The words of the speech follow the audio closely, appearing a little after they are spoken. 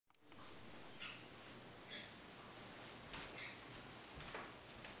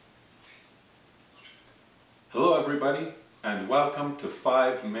everybody, and welcome to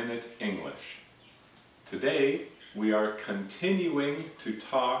 5-Minute English. Today we are continuing to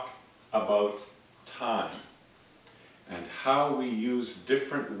talk about time and how we use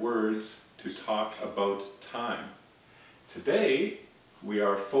different words to talk about time. Today we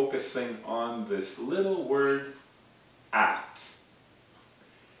are focusing on this little word at.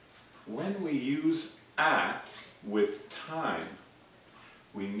 When we use at with time,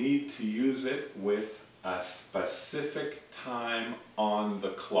 we need to use it with a specific time on the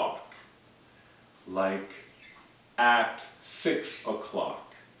clock, like at 6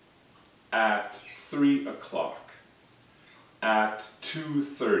 o'clock, at 3 o'clock, at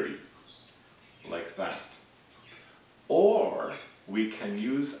 2:30, like that. Or we can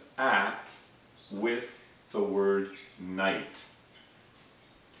use at with the word night.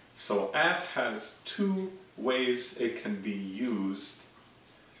 So at has two ways it can be used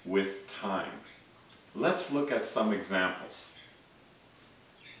with time. Let's look at some examples.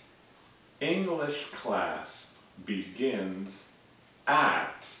 English class begins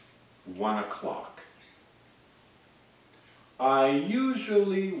at 1 o'clock. I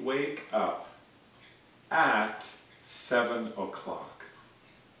usually wake up at 7 o'clock.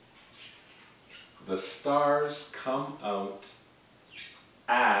 The stars come out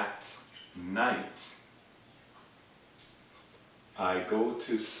at night. I go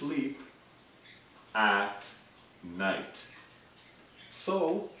to sleep at night.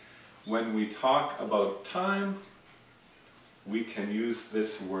 So, when we talk about time, we can use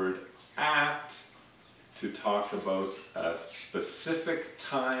this word at to talk about a specific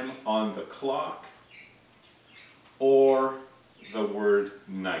time on the clock, or the word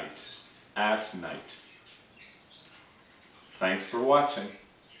night, at night. Thanks for watching.